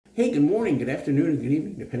Hey, good morning, good afternoon, and good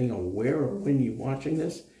evening, depending on where or when you're watching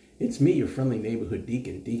this. It's me, your friendly neighborhood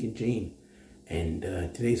Deacon, Deacon Gene. And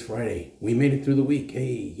today's Friday. We made it through the week.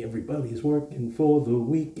 Hey, everybody's working for the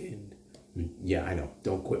weekend. Yeah, I know.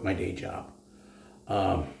 Don't quit my day job.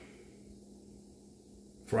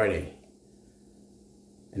 Friday.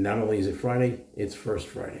 And not only is it Friday, it's First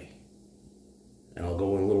Friday. And I'll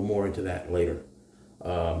go in a little more into that later.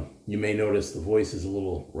 You may notice the voice is a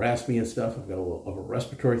little raspy and stuff. I've got a little of a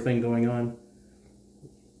respiratory thing going on,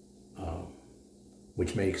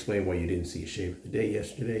 which may explain why you didn't see a shave of the day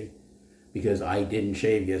yesterday, because I didn't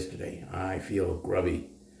shave yesterday. I feel grubby.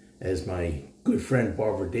 As my good friend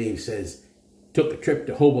Barber Dave says, took a trip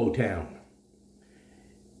to Hobo Town.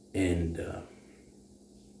 And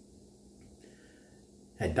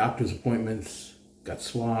had doctor's appointments, got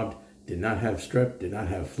swabbed, did not have strep, did not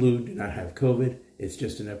have flu, did not have COVID. It's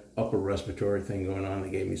just an upper respiratory thing going on.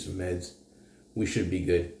 They gave me some meds. We should be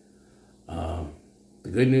good. The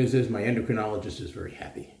good news is my endocrinologist is very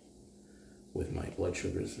happy with my blood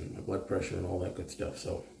sugars and my blood pressure and all that good stuff.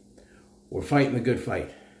 So we're fighting the good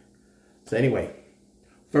fight. So anyway,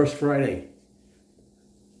 First Friday,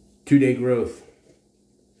 2-day growth.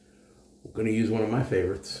 We're going to use one of my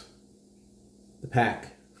favorites, the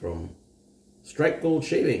pack from Strike Gold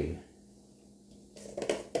Shaving.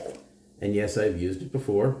 And yes, I've used it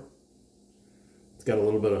before. It's got a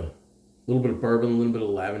little bit of bourbon, a little bit of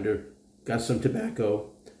lavender, got some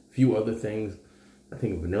tobacco, a few other things. I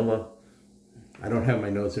think vanilla. I don't have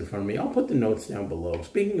my notes in front of me. I'll put the notes down below.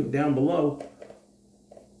 Speaking of down below,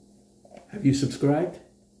 have you subscribed?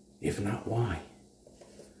 If not, why?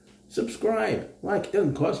 Subscribe. Like, it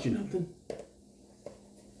doesn't cost you nothing.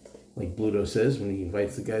 Like Bluto says when he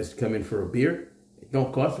invites the guys to come in for a beer, it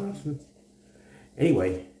don't cost nothing.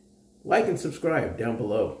 Anyway, like and subscribe down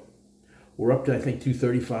below. We're up to, I think,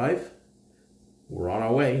 235. We're on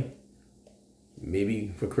our way.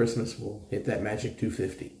 Maybe for Christmas we'll hit that magic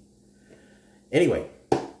 250. Anyway,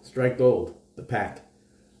 Strike Gold, the pack.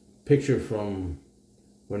 Picture from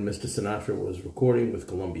when Mr. Sinatra was recording with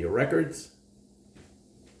Columbia Records.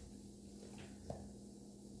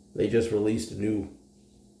 They just released a new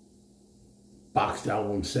boxed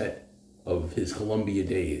album set of his Columbia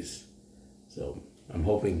days. So I'm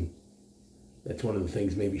hoping that's one of the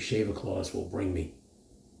things maybe Shave-a-Claus will bring me.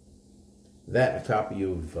 That and a copy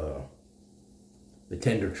of The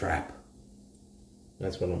Tender Trap.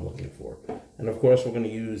 That's what I'm looking for. And of course we're going to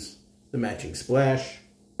use the matching splash.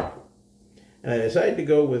 And I decided to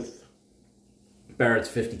go with Barrett's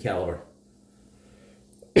 50 caliber.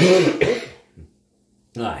 Oh,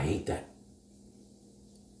 I hate that.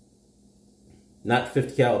 Not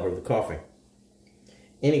 50 caliber, the coughing.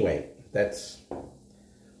 Anyway, that's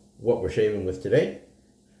what we're shaving with today.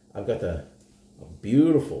 I've got a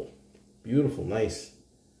beautiful, beautiful, nice,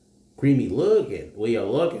 creamy look at, will you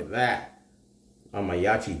look at that, on my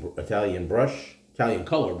Yachi Italian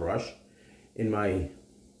color brush, in my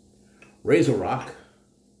Razor Rock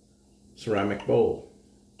ceramic bowl.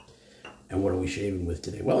 And what are we shaving with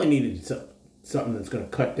today? Well, I needed something that's going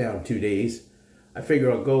to cut down 2 days. I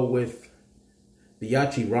figure I'll go with the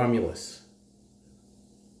Yachi Romulus.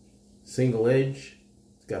 Single edge.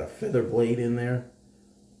 It's got a feather blade in there.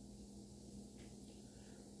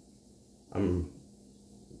 I'm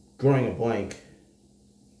drawing a blank.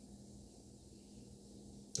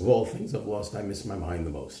 Of all things I've lost, I miss my mind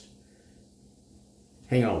the most.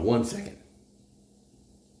 Hang on 1 second.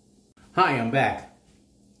 Hi, I'm back.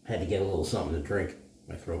 Had to get a little something to drink.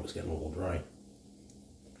 My throat was getting a little dry.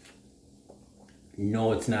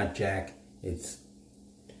 No, it's not Jack. It's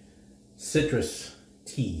citrus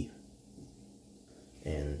tea.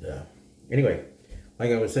 And anyway, like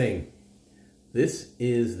I was saying, this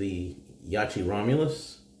is the Yachi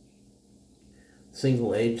Romulus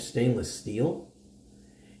single edge stainless steel.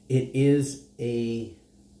 It is a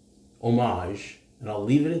homage, and I'll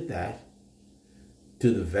leave it at that,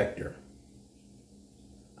 to the Vector.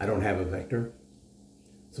 I don't have a Vector,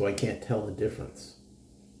 so I can't tell the difference.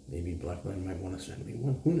 Maybe Blackline might want to send me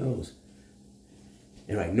one. Who knows?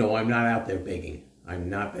 Anyway, no, I'm not out there begging. I'm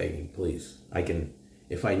not begging, please. I can,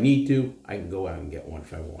 if I need to, I can go out and get one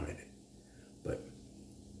if I wanted it. But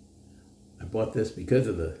I bought this because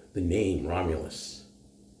of the name Romulus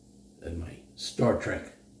and my Star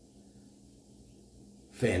Trek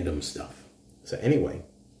fandom stuff. So anyway,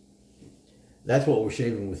 that's what we're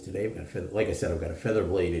shaving with today. I've got a feather, like I said, I've got a feather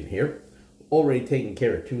blade in here. Already taken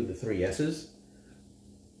care of 2 of the 3 S's.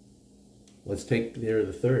 Let's take care of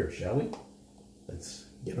the 3rd, shall we? Let's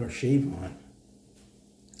get our shave on.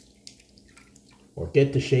 Or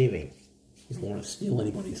get to shaving. You don't want to steal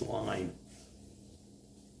anybody's line.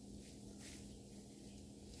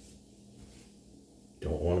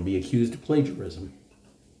 or be accused of plagiarism.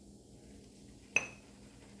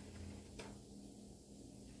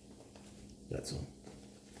 Got some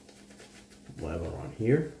lather on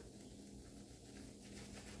here.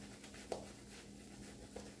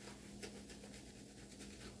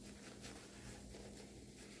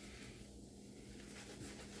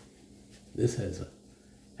 This has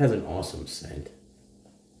an awesome scent. It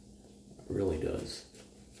really does.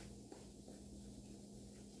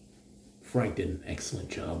 Frank did an excellent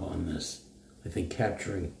job on this. I think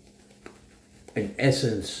capturing an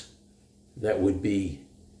essence that would be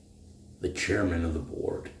the chairman of the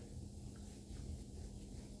board.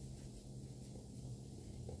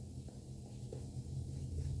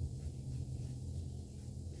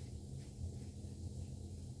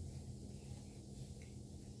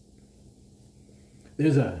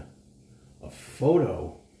 There's a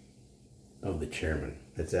photo of the chairman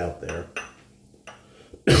that's out there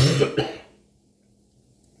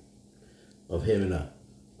of him in a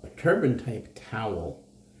turban type towel.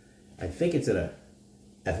 I think it's at a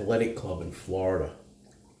athletic club in Florida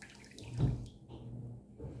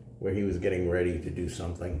where he was getting ready to do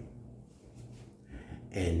something.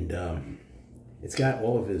 And it's got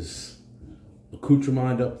all of his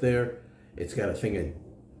accoutrement up there. It's got a thing of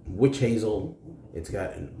witch hazel. It's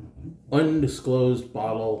got an undisclosed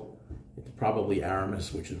bottle. It's probably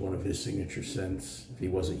Aramis, which is one of his signature scents, if he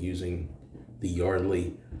wasn't using the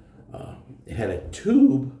Yardley. It had a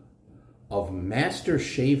tube of master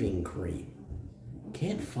shaving cream.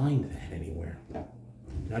 Can't find that anywhere.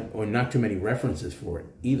 Not too many references for it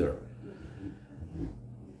either.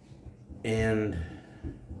 And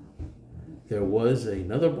there was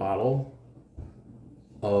another bottle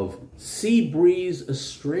of Sea Breeze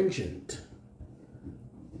Astringent.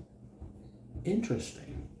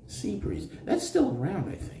 Interesting. Sea Breeze. That's still around,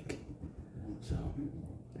 I think. So,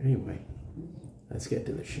 anyway, let's get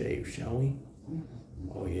to the shave, shall we?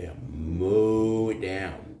 Oh yeah, mow it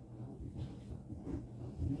down.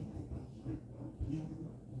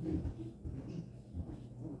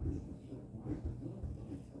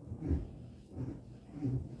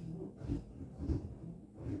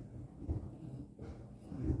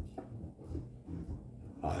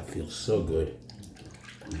 Oh, it feels so good.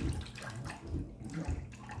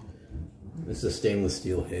 This is a stainless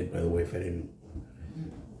steel head, by the way, if I didn't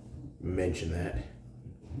mention that.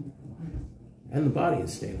 And the body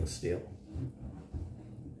is stainless steel.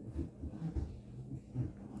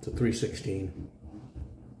 It's a 316.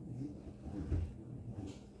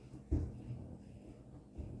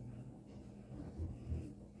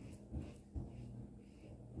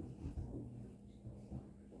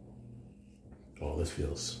 Oh, this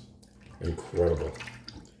feels incredible.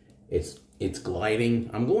 It's gliding.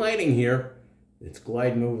 I'm gliding here. It's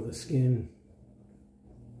gliding over the skin.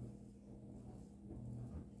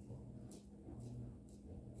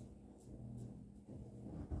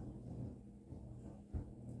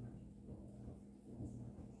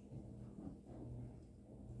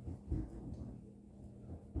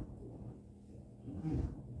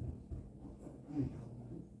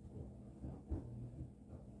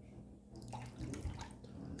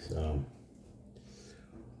 So,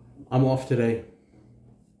 I'm off today.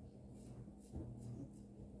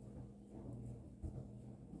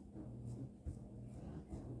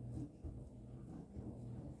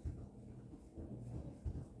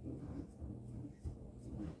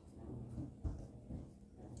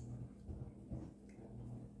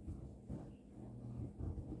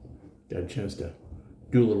 Got a chance to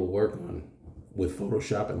do a little work with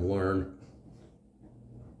Photoshop and learn.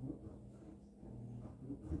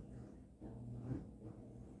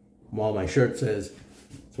 While my shirt says,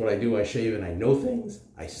 it's what I do, I shave and I know things,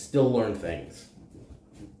 I still learn things.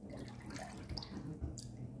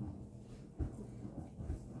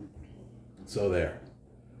 So there.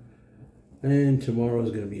 And tomorrow is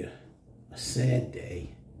going to be a sad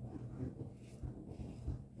day.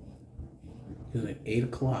 Because at 8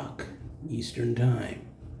 o'clock Eastern Time,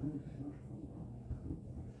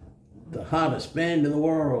 the hottest band in the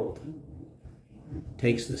world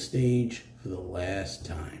takes the stage for the last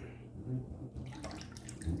time.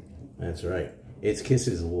 That's right. It's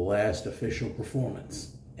Kiss's last official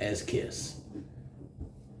performance as Kiss.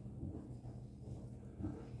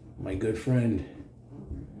 My good friend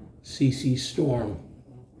CC Storm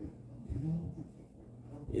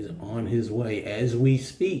is on his way as we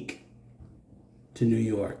speak to New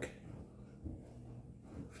York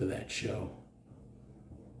for that show.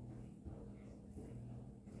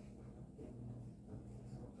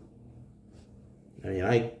 I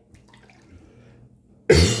mean,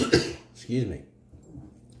 excuse me.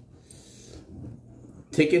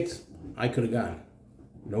 Tickets, I could have gone.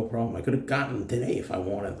 no problem. I could have gotten them today if I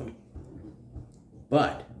wanted them.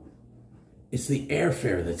 But it's the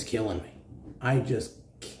airfare that's killing me. I just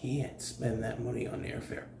can't spend that money on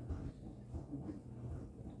airfare.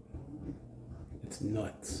 It's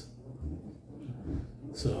nuts.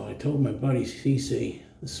 So I told my buddy CC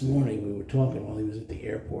this morning, we were talking while he was at the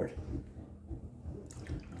airport.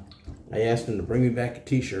 I asked him to bring me back a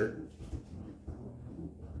t-shirt.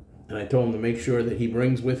 And I told him to make sure that he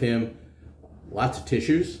brings with him lots of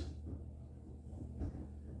tissues.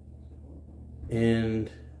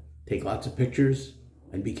 And take lots of pictures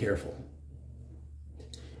and be careful.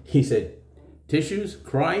 He said, tissues?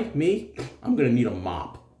 Cry? Me? I'm going to need a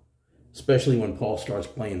mop. Especially when Paul starts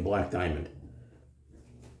playing Black Diamond.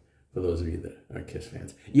 For those of you that are Kiss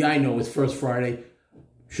fans. Yeah, I know, it's First Friday.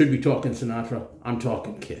 Should be talking Sinatra. I'm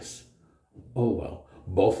talking Kiss. Oh well.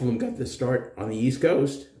 Both of them got their start on the East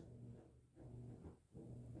Coast.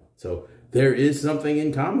 So there is something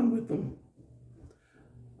in common with them.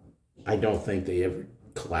 I don't think they ever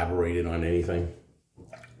collaborated on anything.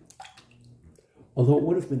 Although it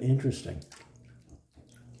would have been interesting.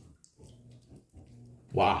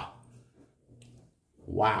 Wow.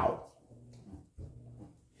 Wow.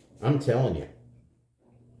 I'm telling you.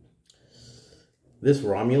 This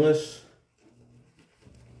Romulus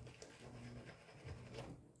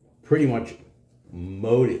pretty much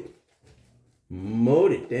mowed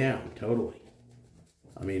it down totally.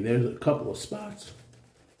 I mean, there's a couple of spots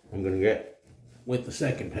I'm going to get with the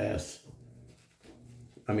second pass.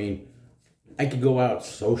 I mean, I could go out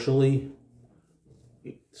socially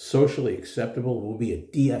acceptable. It will be a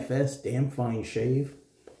DFS, damn fine shave.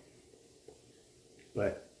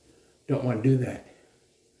 But don't want to do that.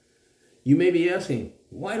 You may be asking,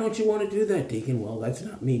 why don't you want to do that, Deacon? Well, that's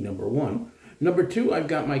not me, number one. Number two, I've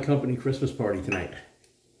got my company Christmas party tonight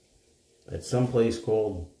at some place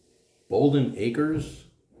called Bolden Acres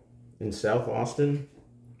in South Austin.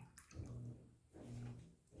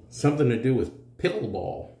 Something to do with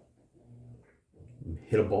pickleball.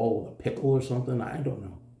 Hit a ball with a pickle or something? I don't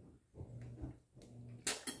know.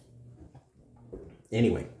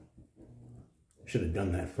 Anyway, should have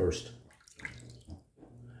done that first.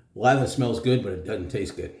 Lather smells good, but it doesn't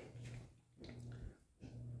taste good.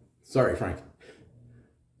 Sorry, Frank.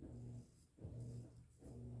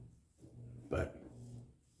 But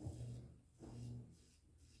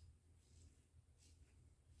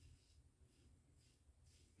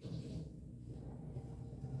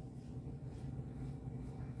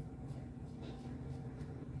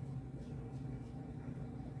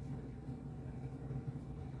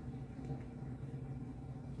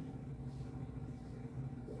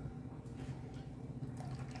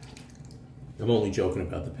I'm only joking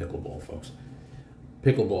about the pickleball, folks.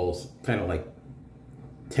 Pickleball's kind of like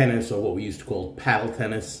tennis, or what we used to call paddle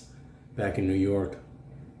tennis back in New York.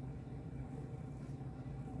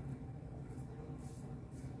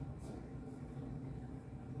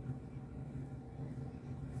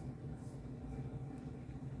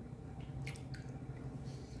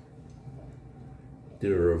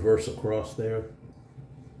 Did a reverse across there.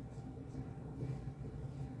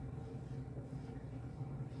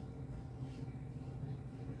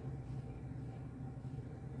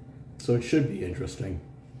 So it should be interesting.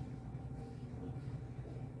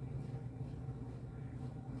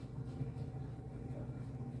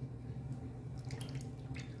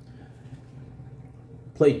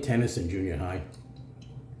 Played tennis in junior high.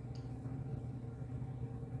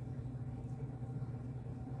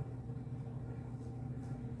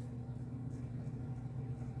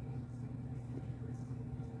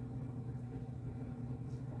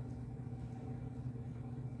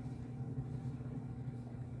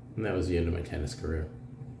 And that was the end of my tennis career.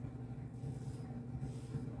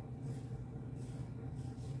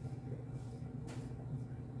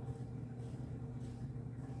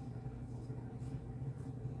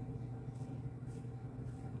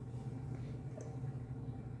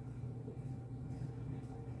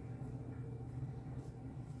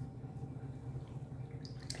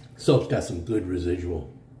 Soap's got some good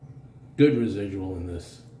residual. Good residual in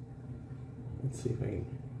this. Let's see if I can...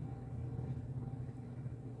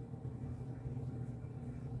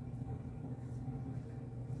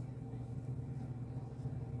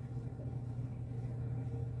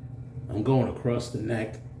 I'm going across the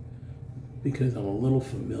neck because I'm a little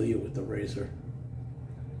familiar with the razor.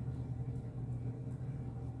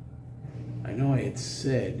 I know I had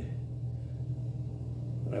said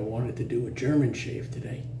that I wanted to do a German shave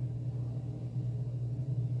today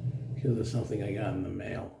because of something I got in the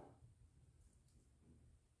mail.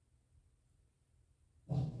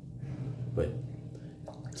 But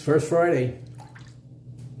it's First Friday.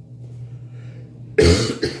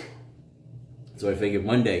 So I figured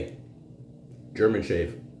Monday, German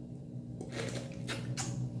shave.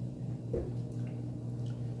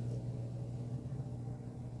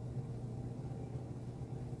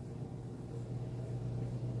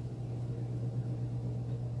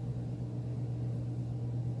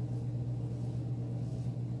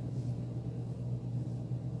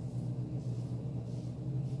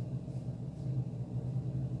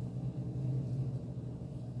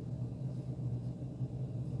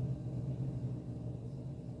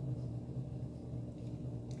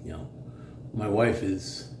 You know, my wife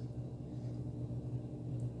is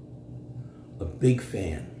a big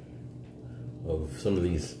fan of some of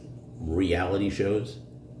these reality shows.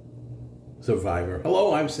 Survivor.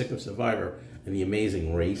 Hello, I'm sick of Survivor. And The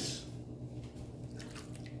Amazing Race.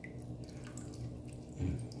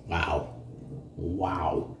 Wow.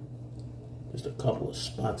 Wow. Just a couple of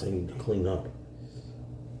spots I need to clean up.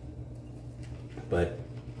 But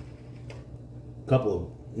a couple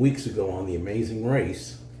of weeks ago on The Amazing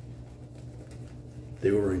Race, they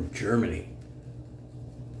were in Germany.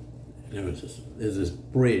 And there's this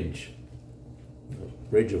bridge.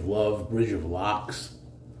 Bridge of Love, Bridge of Locks,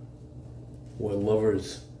 where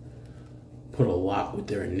lovers put a lock with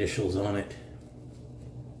their initials on it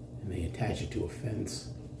and they attach it to a fence.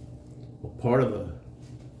 Well, part of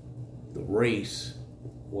the race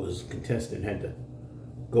was contestant had to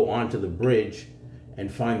go onto the bridge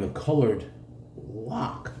and find the colored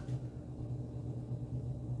lock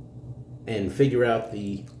and figure out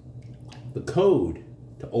the code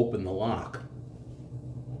to open the lock.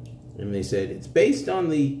 And they said, it's based on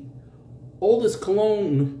the oldest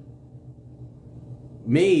cologne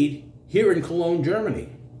made here in Cologne, Germany.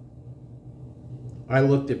 I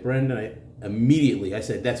looked at Brenda and I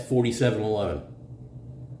said, that's 4711.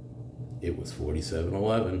 It was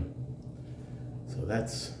 4711. So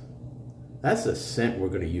that's the scent we're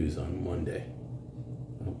going to use on Monday.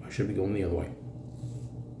 Oh, I should be going the other way.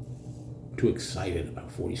 I'm too excited about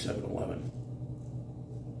 4711.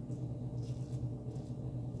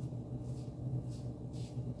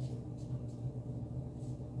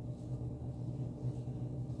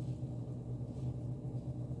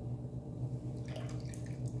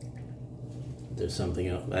 There's something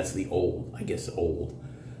else. That's the old, I guess old.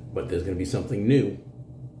 But there's going to be something new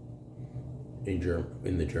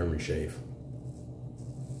in the German shave.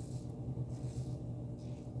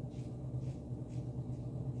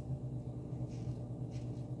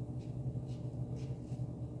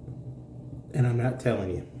 And I'm not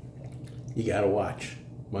telling you. You got to watch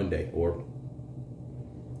Monday or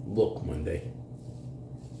look Monday.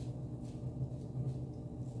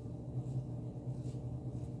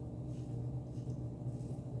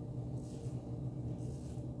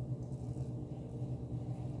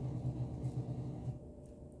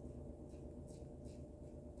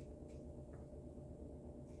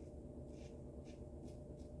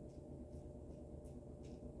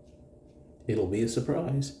 It'll be a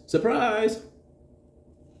surprise. Surprise!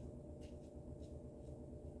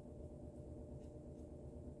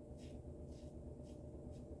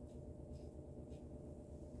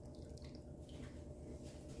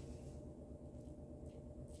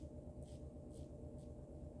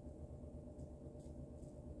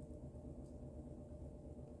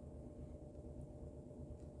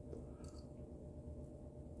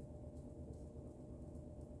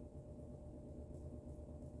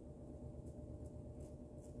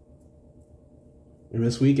 And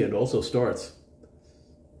this weekend also starts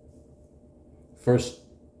first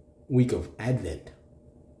week of Advent.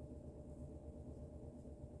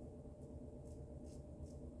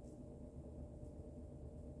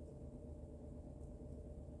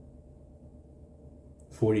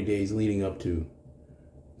 "40 days leading up to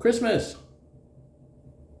Christmas."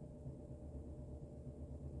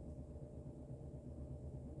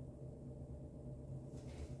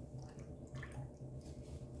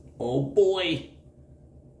 Oh boy.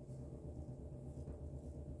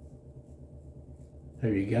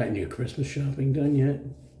 Have you gotten your Christmas shopping done yet?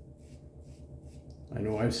 I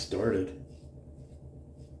know I've started.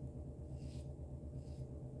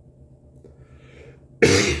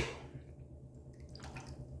 I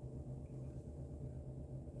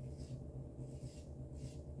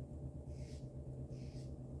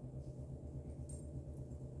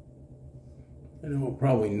know I'm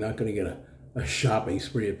probably not going to get a shopping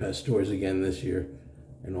spree at pet stores again this year,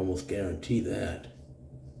 and almost guarantee that.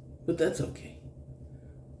 But that's okay.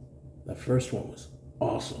 That first one was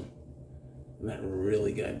awesome. And that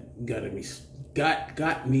really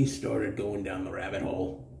got me started going down the rabbit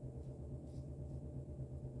hole.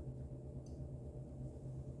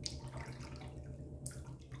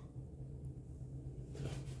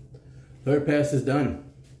 Third pass is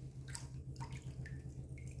done.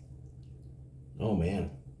 Oh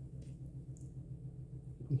man.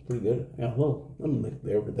 It's pretty good. Yeah, well, I'm like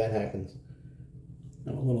there, but that happens.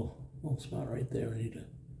 I have a little spot right there I need to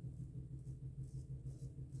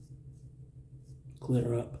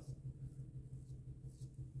clear up.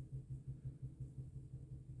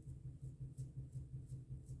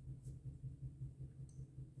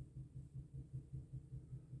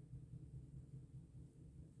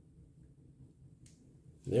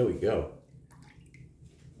 There we go.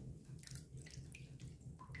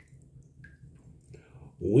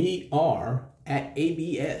 We are at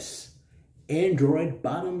ABS, Android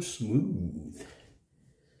Bottom Smooth.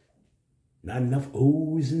 Not enough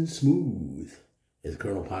O's in smooth, as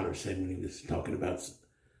Colonel Potter said when he was talking about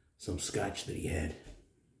some scotch that he had.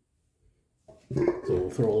 So we'll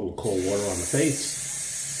throw a little cold water on the face.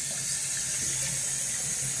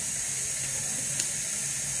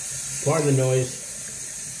 Pardon the noise.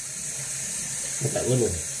 Got that little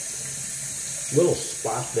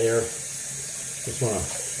spot there. Just want to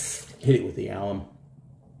hit it with the alum.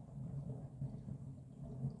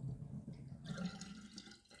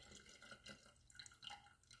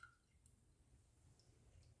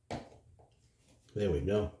 There we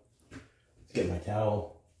go. Let's get my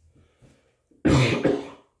towel. I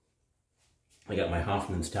got my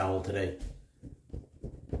Hoffman's towel today.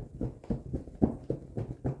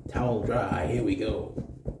 Towel dry. Here we go.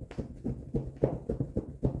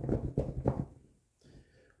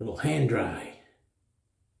 Little hand dry.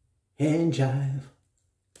 Hand jive.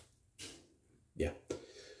 Yeah.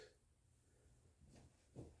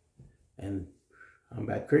 And I'm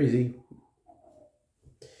back crazy.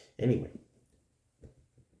 Anyway.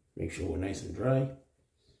 Make sure we're nice and dry.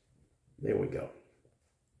 There we go.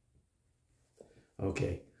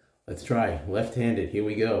 Okay. Let's try. Left-handed. Here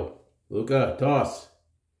we go. Luca, toss.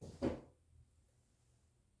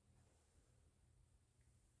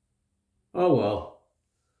 Oh well.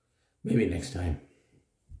 Maybe next time.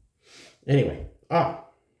 Anyway,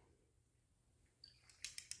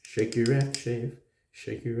 shake your aftershave,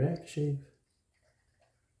 shake your aftershave.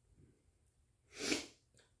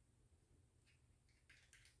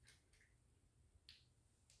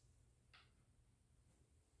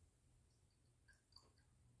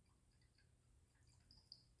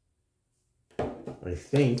 I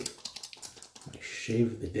think my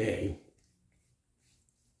shave of the day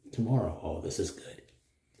tomorrow. Oh, this is good.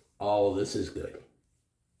 Oh, this is good.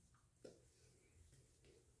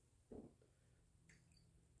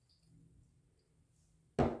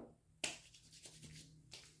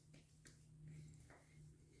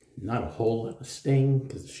 Not a whole lot of sting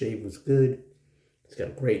because the shave was good. It's got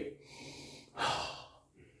a great,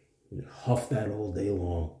 you huff that all day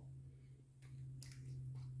long.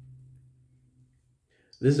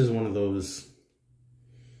 This is one of those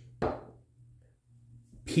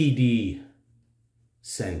PD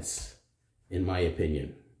scents, in my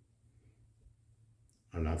opinion.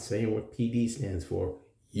 I'm not saying what PD stands for.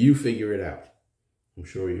 You figure it out. I'm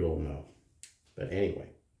sure you all know. But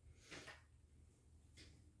anyway.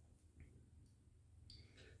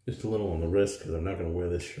 Just a little on the wrist because I'm not going to wear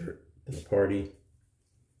this shirt to the party.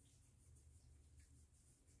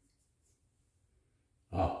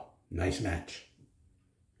 Oh, nice match.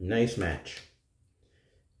 Nice match.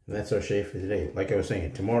 And that's our shave for today. Like I was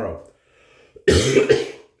saying, tomorrow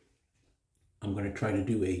I'm going to try to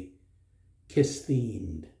do a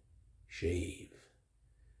kiss-themed shave.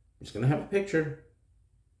 I'm just going to have a picture.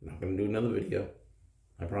 I'm not going to do another video.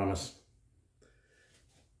 I promise.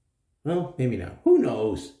 Well, maybe not. Who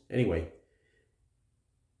knows? Anyway.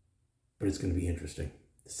 But it's going to be interesting,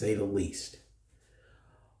 to say the least.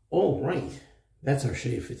 All right. That's our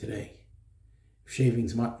shave for today. If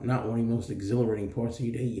shaving's not one of the most exhilarating parts of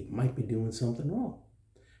your day, you might be doing something wrong.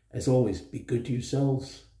 As always, be good to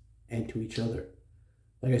yourselves and to each other.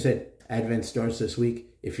 Like I said, Advent starts this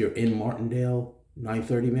week. If you're in Martindale,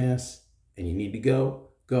 9:30 Mass, and you need to go,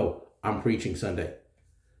 go. I'm preaching Sunday.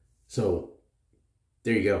 So,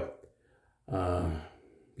 there you go.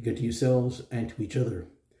 Be good to yourselves and to each other.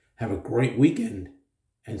 Have a great weekend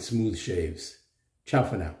and smooth shaves. Ciao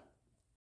for now.